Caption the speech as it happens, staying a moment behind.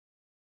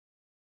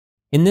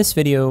In this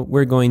video,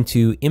 we're going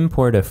to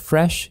import a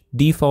fresh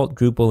default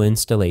Drupal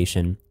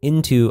installation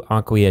into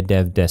Acquia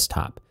Dev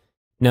Desktop.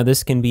 Now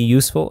this can be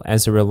useful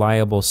as a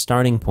reliable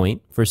starting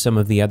point for some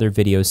of the other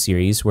video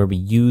series where we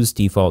use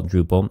default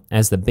Drupal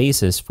as the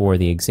basis for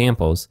the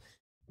examples,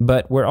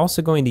 but we're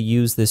also going to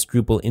use this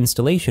Drupal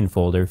installation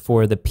folder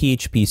for the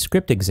PHP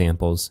script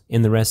examples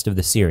in the rest of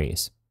the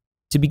series.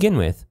 To begin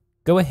with,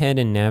 go ahead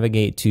and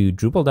navigate to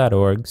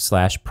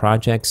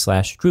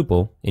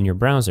drupal.org/project/Drupal in your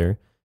browser,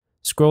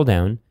 scroll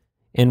down,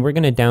 and we're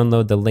going to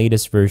download the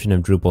latest version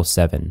of Drupal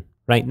 7.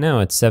 Right now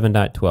it's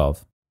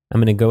 7.12. I'm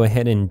going to go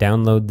ahead and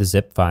download the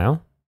zip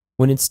file.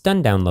 When it's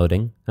done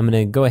downloading, I'm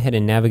going to go ahead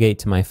and navigate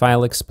to my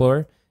File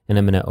Explorer, and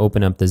I'm going to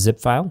open up the zip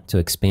file to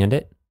expand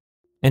it.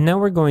 And now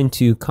we're going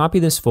to copy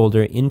this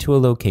folder into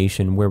a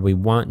location where we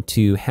want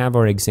to have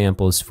our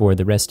examples for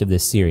the rest of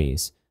this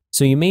series.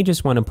 So you may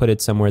just want to put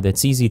it somewhere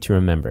that's easy to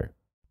remember.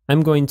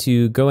 I'm going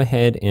to go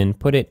ahead and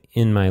put it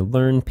in my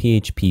Learn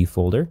PHP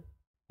folder.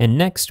 And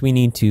next we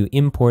need to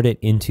import it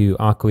into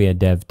Acquia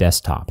Dev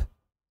Desktop.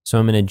 So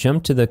I'm going to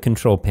jump to the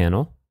control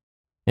panel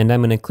and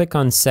I'm going to click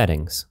on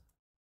Settings.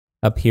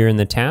 Up here in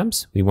the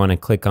tabs, we want to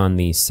click on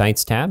the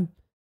Sites tab,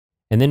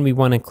 and then we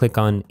want to click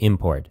on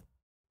Import.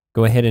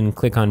 Go ahead and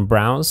click on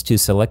Browse to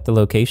select the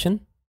location.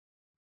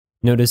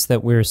 Notice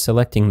that we're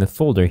selecting the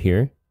folder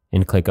here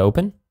and click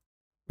Open.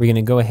 We're going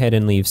to go ahead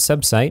and leave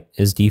Subsite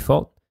as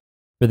default.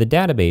 For the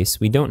database,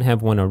 we don't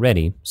have one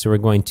already, so we're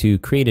going to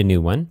create a new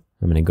one.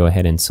 I'm going to go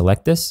ahead and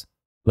select this.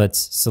 Let's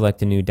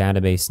select a new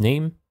database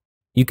name.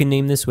 You can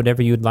name this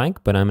whatever you'd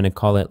like, but I'm going to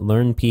call it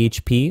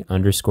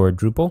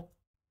learnphp_Drupal.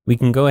 We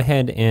can go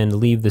ahead and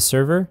leave the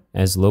server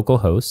as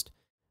localhost.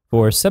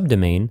 For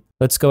subdomain,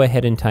 let's go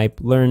ahead and type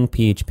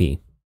learnphp.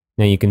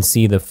 Now you can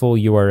see the full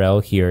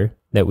URL here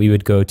that we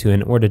would go to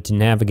in order to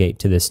navigate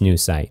to this new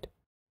site.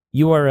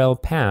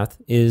 URL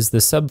path is the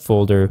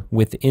subfolder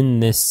within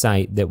this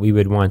site that we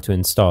would want to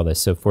install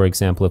this. So for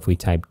example, if we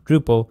type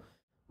Drupal,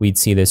 we'd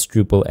see this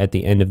Drupal at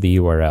the end of the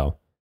URL.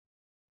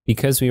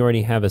 Because we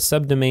already have a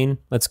subdomain,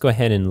 let's go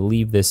ahead and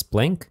leave this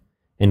blank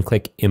and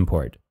click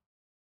Import.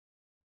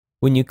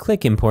 When you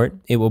click Import,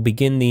 it will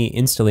begin the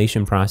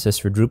installation process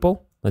for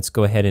Drupal. Let's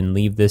go ahead and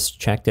leave this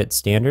checked at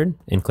Standard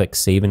and click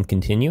Save and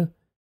Continue.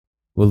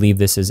 We'll leave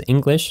this as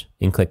English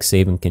and click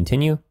Save and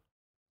Continue.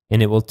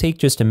 And it will take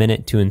just a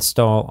minute to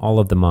install all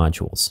of the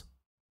modules.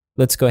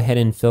 Let's go ahead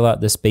and fill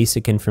out this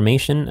basic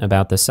information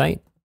about the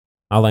site.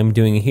 All I'm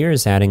doing here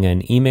is adding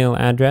an email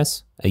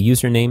address, a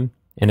username,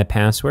 and a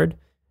password,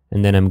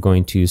 and then I'm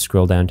going to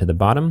scroll down to the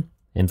bottom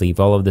and leave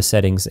all of the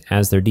settings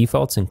as their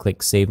defaults and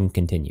click Save and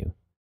Continue.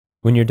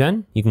 When you're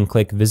done, you can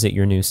click Visit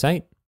Your New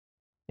Site,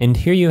 and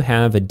here you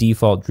have a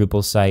default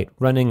Drupal site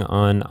running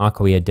on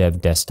Acquia Dev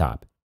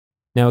Desktop.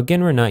 Now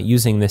again, we're not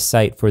using this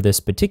site for this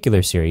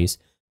particular series,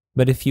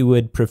 but if you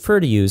would prefer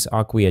to use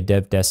Acquia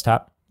Dev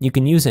Desktop, you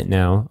can use it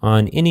now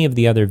on any of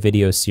the other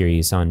video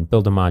series on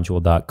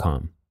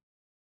buildamodule.com.